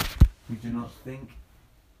You do not think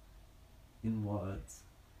in words,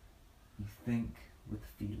 you think with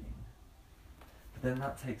feeling. But then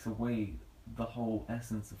that takes away the whole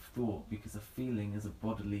essence of thought, because a feeling is a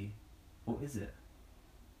bodily, or is it?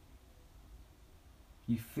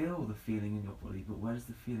 You feel the feeling in your body, but where does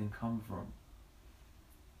the feeling come from?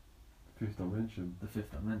 Fifth dimension. The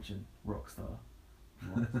fifth dimension, Rockstar.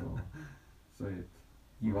 Rockstar. Say it.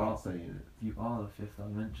 You Without are saying it. You are the fifth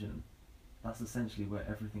dimension. That's essentially where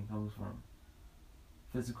everything comes from.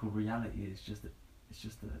 Physical reality is just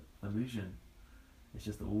an illusion. It's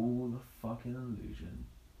just all a fucking illusion.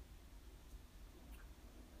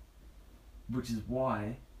 Which is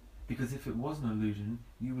why, because if it was an illusion,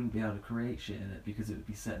 you wouldn't be able to create shit in it, because it would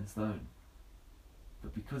be set in stone.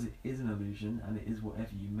 But because it is an illusion, and it is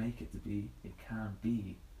whatever you make it to be, it can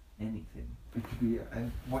be anything. It could be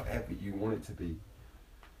whatever you want it to be.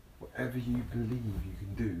 Whatever you believe you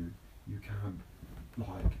can do, you can,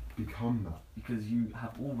 like, become that. Because you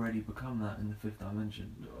have already become that in the fifth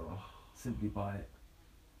dimension. Ugh. Simply by...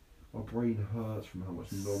 My brain hurts from how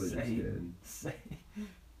much knowledge it's getting.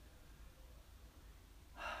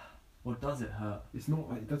 Or does it hurt? It's not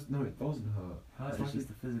like it does. No, it doesn't hurt. Hurt It's is like just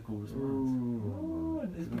the physical response. Ooh.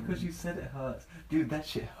 And it's because you said it hurts. Dude, that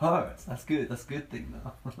shit hurts. That's good. That's a good thing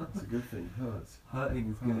now. It's a good thing. Hurts. Hurting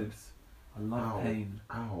is good. Hurts. I love pain.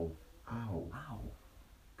 Ow. Ow. Ow.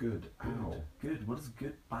 Good. Ow. Good. What is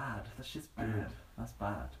good? Bad. That shit's bad. Good. That's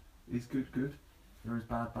bad. Is good good? There is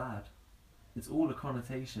bad. It's all a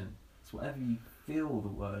connotation. It's whatever you feel the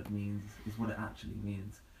word means is what it actually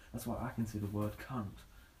means. That's why I can say the word cunt,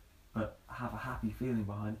 but have a happy feeling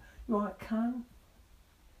behind it. You alright, cunt?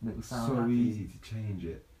 And it will sound so happy. easy to change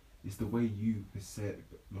it. It's the way you perceive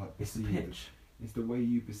It's the it. pitch. It's the way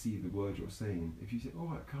you perceive the word you're saying. If you say,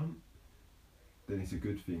 alright, cunt, then it's a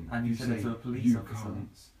good thing. And if you said it say, to a police you officer.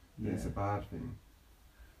 cunts, then it's a bad thing.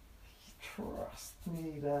 Trust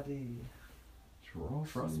me, daddy.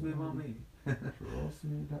 Trust me, mommy. Trust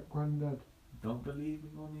me, that granddad. Don't believe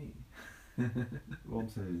in mommy. What I'm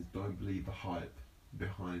saying is, don't believe the hype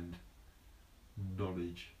behind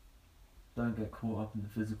knowledge. Don't get caught up in the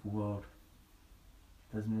physical world.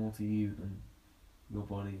 There's more to you than your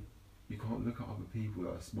body. You can't look at other people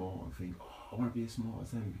that are smart and think, oh, I want to be as smart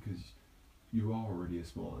as them, because you are already as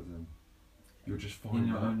smart as them. You're just finding in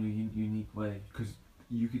your out. own unique way. Because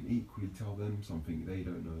you can equally tell them something they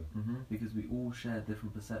don't know. Because we all share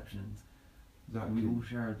different perceptions. Exactly. We all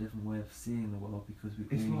share a different way of seeing the world, because we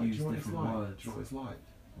It's all like, use do you know what different it's like? words. Do you know what it's like?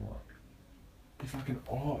 What? It's like an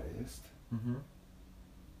artist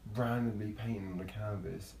randomly painting on a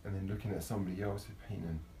canvas and then looking at somebody else's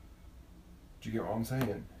painting. Do you get what I'm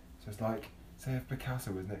saying? So it's like, say if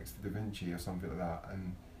Picasso was next to Da Vinci or something like that,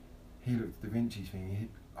 and he looked at Da Vinci's thing,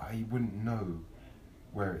 he wouldn't know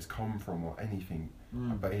where it's come from or anything,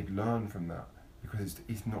 but he'd learn from that, because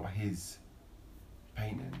it's not his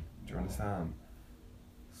painting. Do you understand?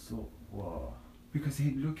 So, what? Because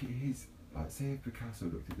he'd look at his, like, say if Picasso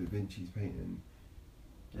looked at Da Vinci's painting,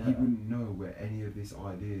 Yeah. he wouldn't know where any of his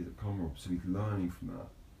ideas have come from, so he's learning from that.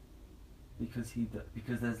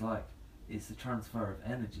 Because there's like, it's a transfer of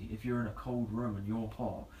energy. If you're in a cold room and you're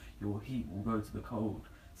hot, your heat will go to the cold,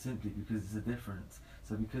 simply because there's a difference.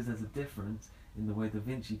 So because there's a difference in the way Da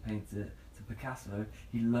Vinci paints it to Picasso,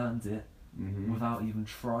 he learns it without even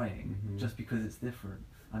trying, just because it's different.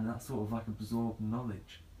 And that's sort of like absorbed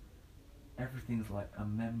knowledge. Everything's like a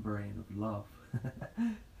membrane of love.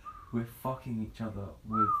 We're fucking each other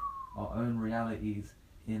with our own realities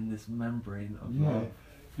in this membrane of love.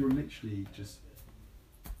 You're literally just...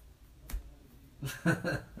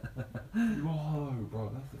 You are, bro,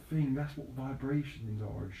 that's the thing, that's what vibrations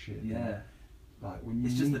are and shit. Yeah. Like, when you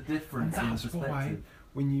it's just the difference in that's perspective. why,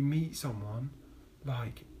 when you meet someone,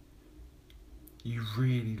 like, you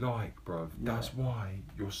really like, bro, that's why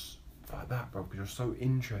you're like that, bro, because you're so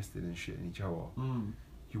interested in shit in each other.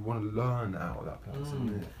 You want to learn out of that person,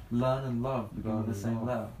 innit? Learn and love, we go on the same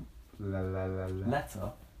level.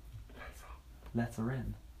 Letter. Letter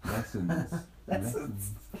in. Lessons.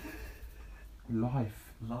 Lessons.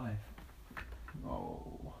 Life.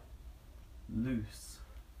 Oh. Loose.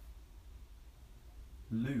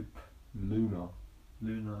 Loop. Lunar.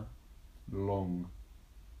 Long.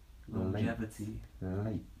 Longevity.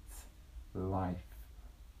 Late. Life.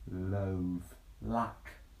 Loathe.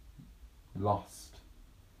 Lack. Lost.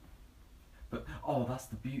 But, that's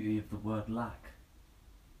the beauty of the word lack.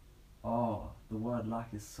 The word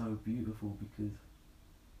lack is so beautiful, because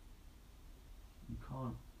you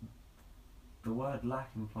can't... The word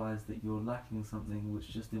lack implies that you're lacking something, which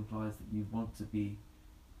just implies that you want to be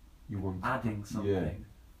adding something. Yeah.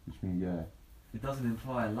 Which means, It doesn't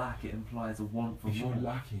imply a lack, it implies a want for If more. you're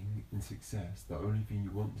lacking in success, the only thing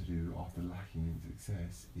you want to do after lacking in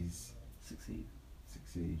success is Succeed.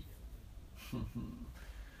 succeed.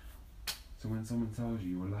 So when someone tells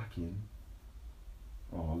you you're lacking,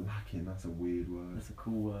 lacking, that's a weird word. It's a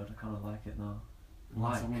cool word, I kind of like it now.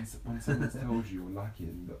 When someone tells you you're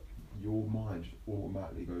lacking, that your mind just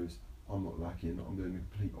automatically goes, I'm not lacking, I'm doing the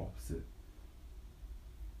complete opposite.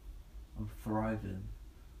 I'm thriving.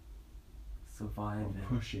 Surviving.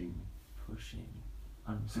 I'm pushing.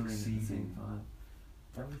 And pulling at the same Succeeding. time.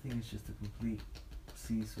 Everything is just a complete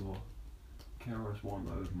seesaw. KRS-One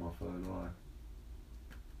over my third eye.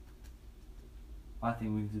 I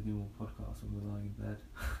think we need to do more podcasts when we're lying in bed.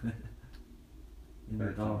 In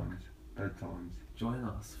the dark. Bedtimes. Join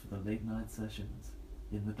us for the late night sessions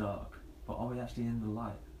in the dark. But are we actually in the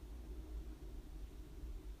light?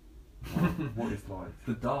 What is light?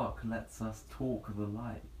 The dark lets us talk the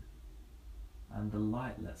light. And the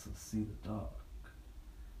light lets us see the dark.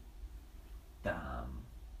 Damn.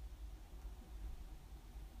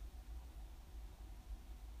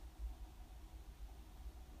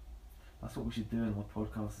 That's what we should do in our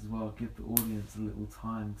podcast as well. Give the audience a little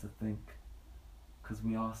time to think. Because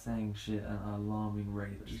we are saying shit at an alarming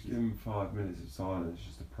rate. Just give them 5 minutes of silence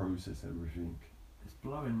just to process everything. It's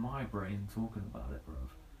blowing my brain talking about it, bruv.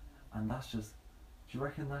 And that's just... Do you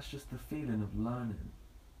reckon that's just the feeling of learning?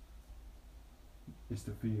 It's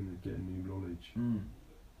the feeling of getting new knowledge Mm.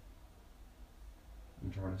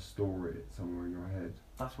 and trying to store it somewhere in your head.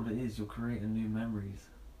 That's what it is. You're creating new memories.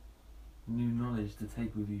 New knowledge to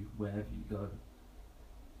take with you wherever you go.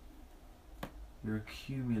 You're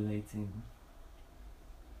accumulating.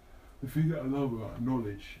 The thing that I love about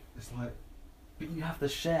knowledge, it's like... But you have to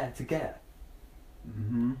share to get.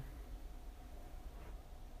 Mm-hmm.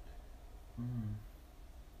 Mm.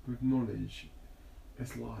 With knowledge,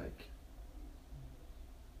 it's like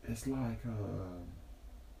I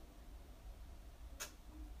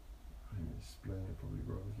can't explain it probably,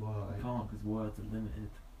 bro. It's You like... can't because words are limited.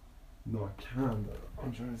 No, I can, but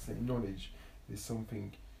I'm trying to say knowledge is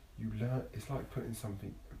something you learn. It's like putting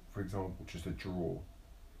something, for example, just a drawer.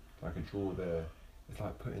 Like a drawer there. It's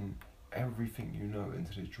like putting everything you know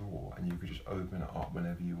into the drawer and you could just open it up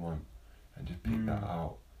whenever you want and just pick that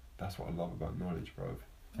out. That's what I love about knowledge, bro.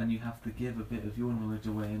 And you have to give a bit of your knowledge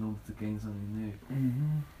away in order to gain something new.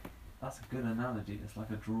 Mm-hmm. That's a good analogy. It's like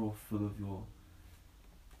a drawer full of your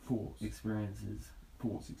Thoughts. experiences,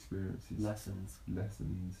 Experiences. lessons.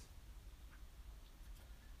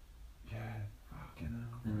 Yeah. Fucking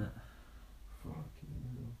hell. And Fucking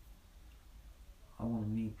hell. I want to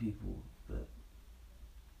meet people that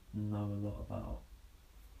know a lot about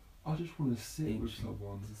I just want to sit with ancient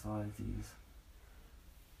someone societies,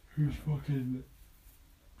 who's fucking...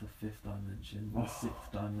 the fifth dimension, the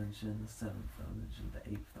sixth dimension, the seventh dimension, the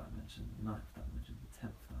eighth dimension, the ninth dimension, the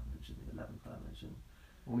 10th dimension, the 11th dimension.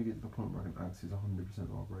 I want to get to the point where I can access 100%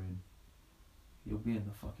 of our brain. You'll be in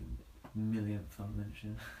the fucking millionth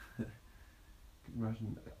dimension. Can you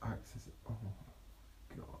imagine access? Oh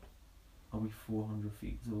god. Are we 400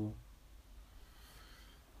 feet tall?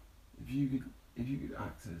 If you could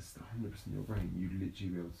access 100% of your brain, you'd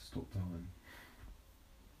literally be able to stop time.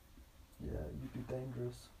 Yeah, you'd be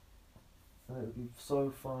dangerous. And it would be so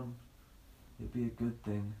fun. It'd be a good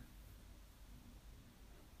thing.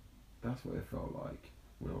 That's what it felt like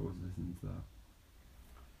when I was listening to that.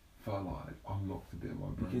 Felt like I unlocked a bit of my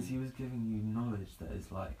brain. Because he was giving you knowledge that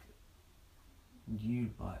is like,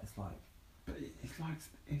 it's like, But it's like,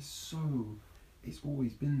 it's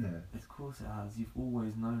always been there. of course it has, you've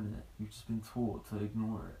always known it, you've just been taught to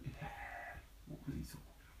ignore it. Yeah. What was he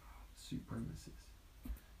talking about? Supremacists.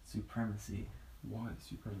 Supremacy. White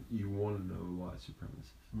supremacy. You want to know white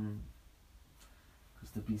supremacists. Because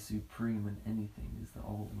to be supreme in anything is the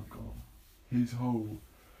ultimate goal.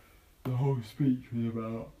 The whole speech was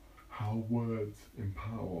about how words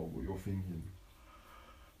empower what you're thinking.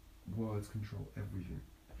 Words control everything.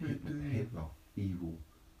 Hitler, evil.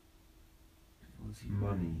 Was he Money.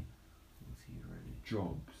 ready? Was he ready?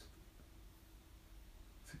 Jobs,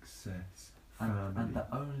 success, And family.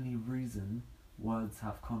 the only reason words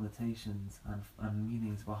have connotations and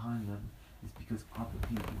meanings behind them is because other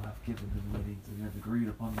people have given them meanings and they've agreed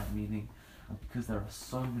upon that meaning. And because there are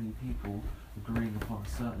so many people agreeing upon a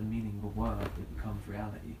certain meaning of a word, it becomes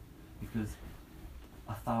reality. Because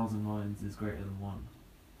 1,000 minds is greater than one.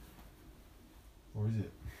 Or is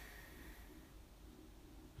it?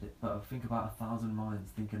 But think about 1,000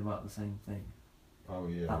 minds thinking about the same thing. Oh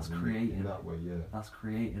yeah. That's in creating. that way, yeah. That's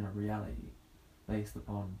creating a reality based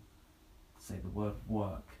upon, say, the word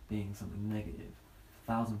work being something negative.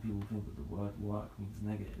 1,000 people think that the word work means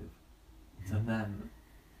negative. to them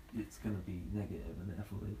it's going to be negative, and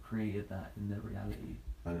therefore they've created that in their reality.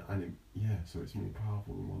 So it's more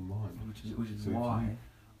powerful than one mind. Which is So why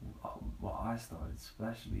what I started,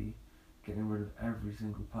 especially getting rid of every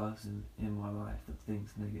single person in my life that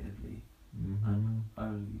thinks negatively, and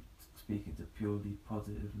only speaking to purely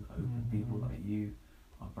positive and open people like you,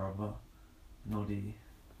 my brother, Noddy.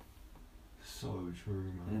 So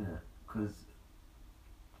true, man. Innit?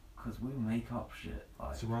 Because we make up shit.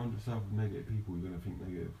 Like, surround yourself with negative people, you're gonna think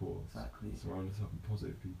negative thoughts. Exactly. Surround yourself with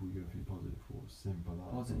positive people, you're gonna think positive thoughts. Simple as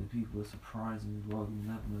that. Positive people are surprising as well. You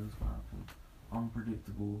never know what's gonna happen.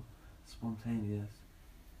 Unpredictable, spontaneous,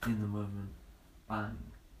 in the moment, bang.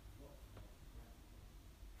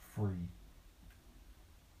 Free.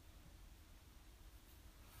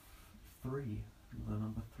 3, the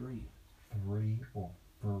number 3. 3 or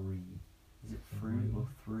 3? Is it 3 or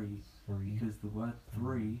 3? 3. Because the word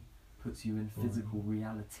 3 puts you in physical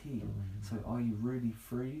reality. So are you really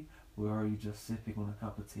free, or are you just sipping on a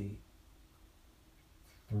cup of tea?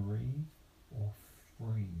 3 or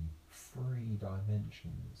free? Free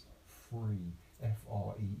dimensions. Free.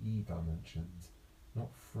 Free dimensions.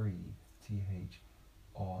 Not free. THREE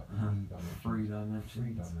dimensions. 3 dimensions.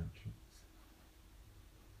 3 dimensions.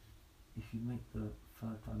 If you make the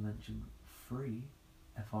third dimension free,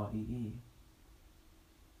 FREE,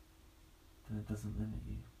 then it doesn't limit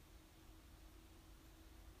you.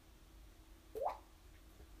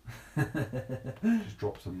 Just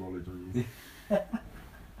drop some knowledge on you.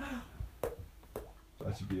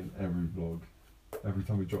 That should be in every vlog. Every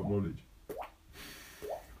time we drop knowledge.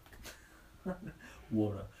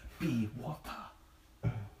 Water. Be water.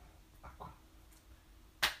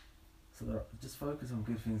 So just focus on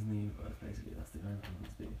good things in the universe, basically. That's the only thing you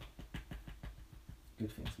need to do.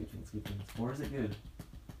 Good things, good things, good things. Or is it good?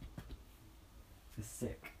 It's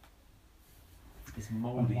sick. It's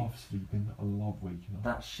mouldy. I love sleeping. I love waking up.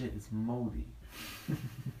 That shit is mouldy.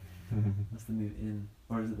 That's the new in.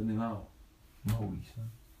 Or is it the new out? Mouldy,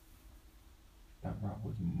 son. That rap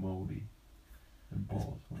was mouldy. And bars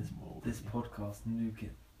was mouldy. This podcast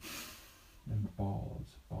nuking. And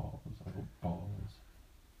bars. I got bars.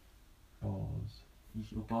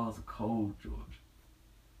 Your bars are cold, George.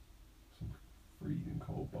 Some freezing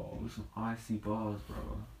cold bars. Some icy bars,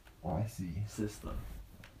 bro. Icy. Sister.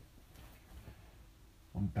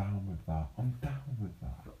 I'm down with that.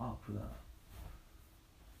 You're up with that.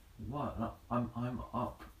 What? No, I'm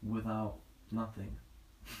up without nothing.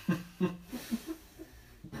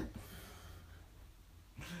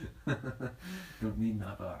 Don't need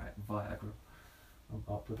that Viagra. I'm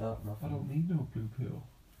up without nothing. I don't need no blue pill.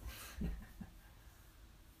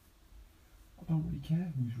 I don't really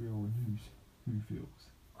care who's real and who feels.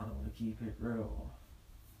 I don't want to keep it real.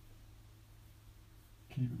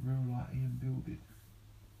 Keep it real like Ian Bill did.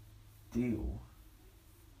 Deal.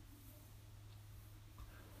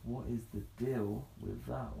 What is the deal with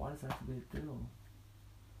that? Why does that have to be a deal?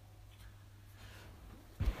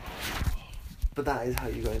 But that is how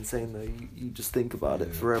you go insane, though. You just think about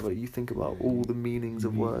it forever. You think about all the meanings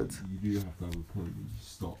of words. You do have to have a point where you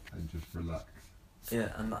stop and just relax.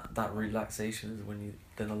 Yeah, and that relaxation is when you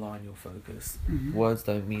then align your focus. Mm-hmm. Words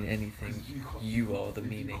don't mean anything. You are the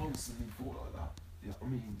meaning. You constantly thought like that. Yeah, I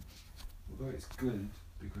mean, although it's good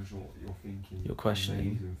because you're thinking, you're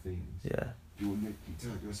questioning amazing things. Yeah. You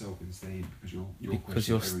turn yourself insane because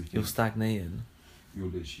you're stagnating. You'll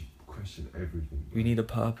literally question everything. You need a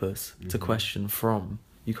purpose to question from.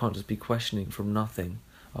 You can't just be questioning from nothing,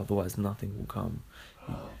 otherwise nothing will come.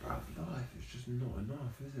 Oh, bruv, life is just not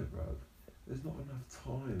enough, is it, bruv? There's not enough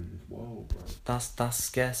time in this world, bruv. That's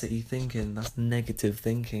scarcity thinking. That's negative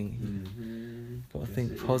thinking. Gotta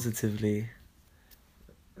think positively.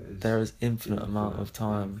 There is infinite amount of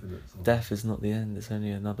time. Death is not the end. It's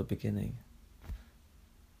only another beginning.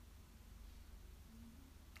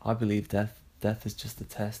 I believe death is just a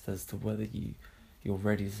test as to whether you're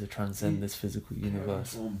ready to transcend this physical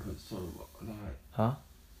universe. Huh?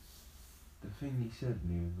 The thing he said to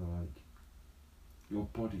me was like, your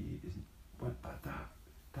body isn't. But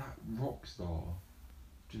that rock star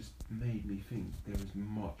just made me think there is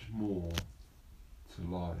much more to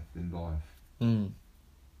life than life.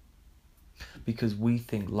 Because we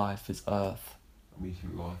think life is earth. We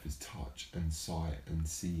think life is touch and sight and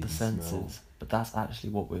see the and senses, smell. But that's actually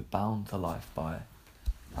what we're bound to life by.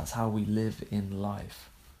 That's how we live in life.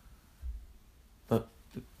 But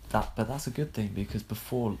that's a good thing, because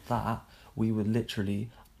before that we were literally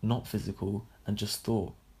not physical and just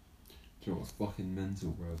thought. Do you know what's fucking mental,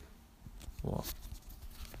 bro? What?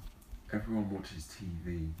 Everyone watches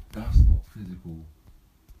TV. That's not physical.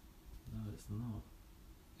 No, it's not.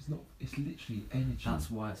 It's not. It's literally energy. That's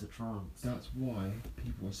why it's a trance. That's why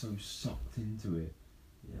people are so sucked into it.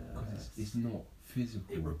 Yeah. Because it's not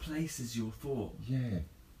physical. It replaces your thought. Yeah.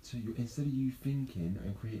 So instead of you thinking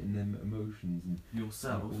and creating them emotions and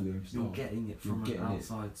yourself, all them stuff, you're getting it from an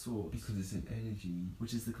outside source. Because it's an energy.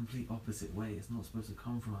 Which is the complete opposite way. It's not supposed to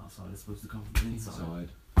come from outside, it's supposed to come from inside.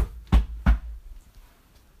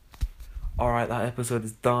 Alright, that episode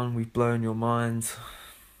is done. We've blown your minds.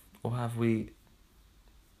 Or have we?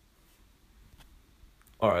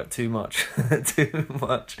 Alright, too much. Too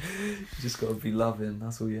much. You just gotta be loving.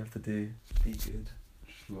 That's all you have to do. Be good.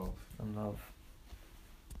 Just love. And love.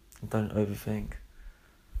 And don't overthink.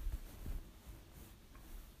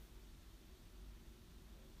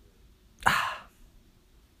 I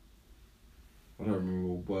don't remember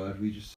a word. We just